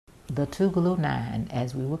The Tougaloo Nine,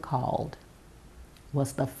 as we were called,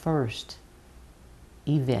 was the first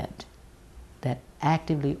event that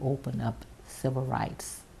actively opened up civil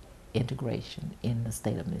rights integration in the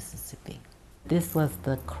state of Mississippi. This was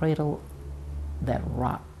the cradle that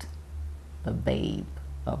rocked the babe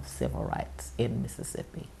of civil rights in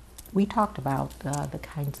Mississippi. We talked about the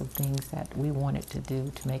kinds of things that we wanted to do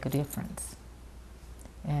to make a difference.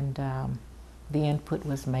 And the input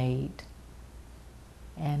was made,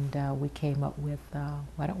 and we came up with,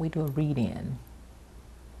 why don't we do a read-in?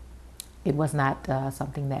 It was not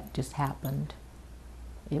something that just happened.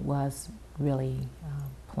 It was really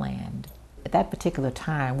planned. At that particular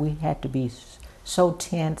time, we had to be so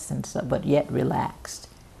tense and but yet relaxed.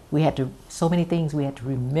 We had to, so many things we had to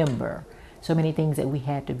remember, so many things that we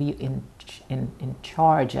had to be in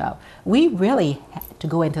charge of. We really had to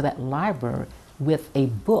go into that library with a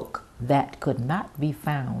book that could not be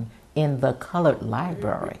found in the colored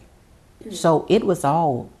library. So it was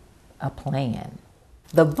all a plan.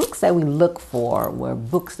 The books that we looked for were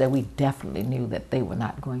books that we definitely knew that they were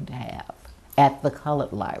not going to have at the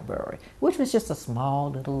colored library, which was just a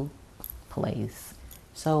small little place.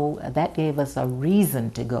 So that gave us a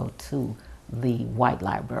reason to go to the white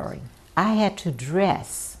library. I had to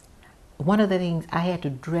dress. One of the things, I had to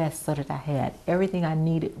dress so that I had everything I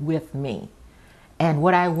needed with me. And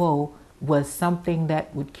what I wore was something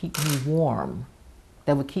that would keep me warm,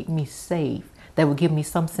 that would keep me safe, that would give me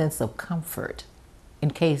some sense of comfort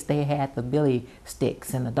in case they had the billy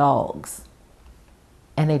sticks and the dogs.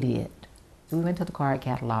 And they did. We went to the card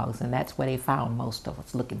catalogs, and that's where they found most of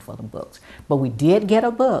us looking for the books. But we did get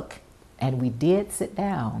a book, and we did sit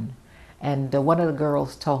down. And one of the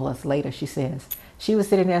girls told us later, she says, she was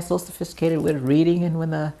sitting there so sophisticated with reading, and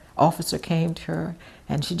when the officer came to her,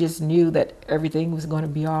 and she just knew that everything was going to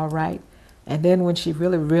be all right. And then when she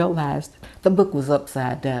really realized the book was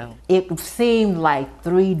upside down, it seemed like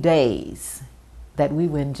 3 days that we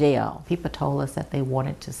were in jail. People told us that they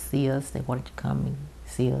wanted to see us, they wanted to come and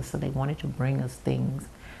see us, so they wanted to bring us things,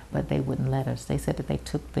 but they wouldn't let us. They said that they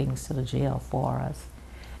took things to the jail for us.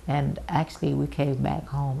 And actually we came back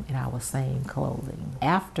home in our same clothing.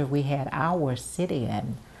 After we had our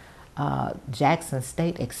sit-in, Jackson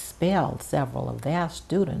State expelled several of their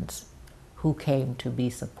students who came to be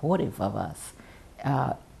supportive of us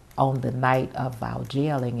on the night of our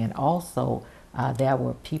jailing. And also there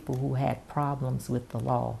were people who had problems with the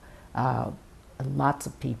law, lots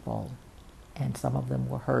of people, and some of them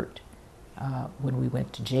were hurt when we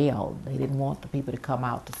went to jail. They didn't want the people to come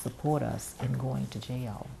out to support us in going to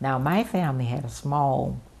jail. Now, my family had a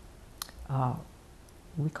small,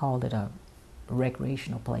 we called it a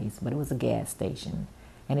recreational place, but it was a gas station.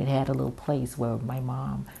 And it had a little place where my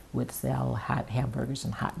mom would sell hot hamburgers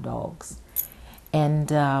and hot dogs. And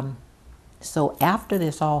so after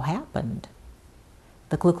this all happened,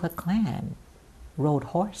 the Ku Klux Klan rode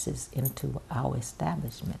horses into our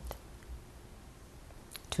establishment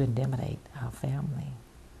to intimidate our family.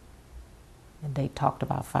 And they talked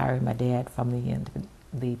about firing my dad from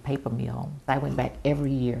the paper mill. I went back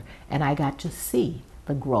every year, and I got to see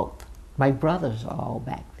the growth. My brothers are all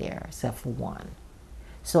back there, except for one.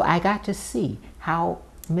 So I got to see how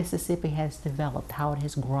Mississippi has developed, how it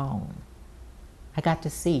has grown. I got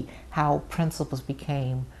to see how principals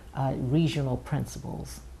became regional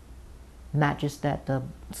principals, not just at the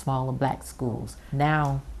smaller black schools.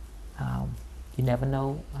 Now, you never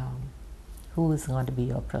know who is going to be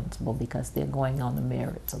your principal because they're going on the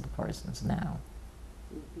merits of the persons now.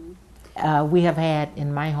 We have had,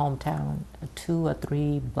 in my hometown, 2 or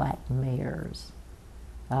 3 black mayors.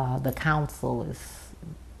 The council is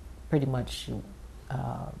pretty much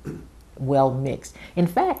well mixed. In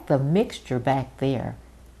fact, the mixture back there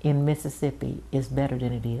in Mississippi is better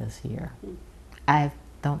than it is here. I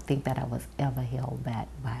don't think that I was ever held back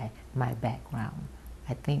by my background.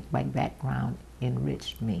 I think my background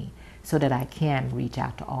enriched me so that I can reach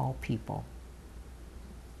out to all people.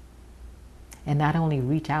 And not only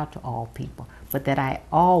reach out to all people, but that I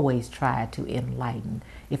always try to enlighten.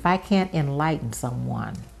 If I can't enlighten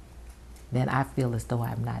someone, then I feel as though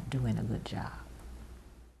I'm not doing a good job.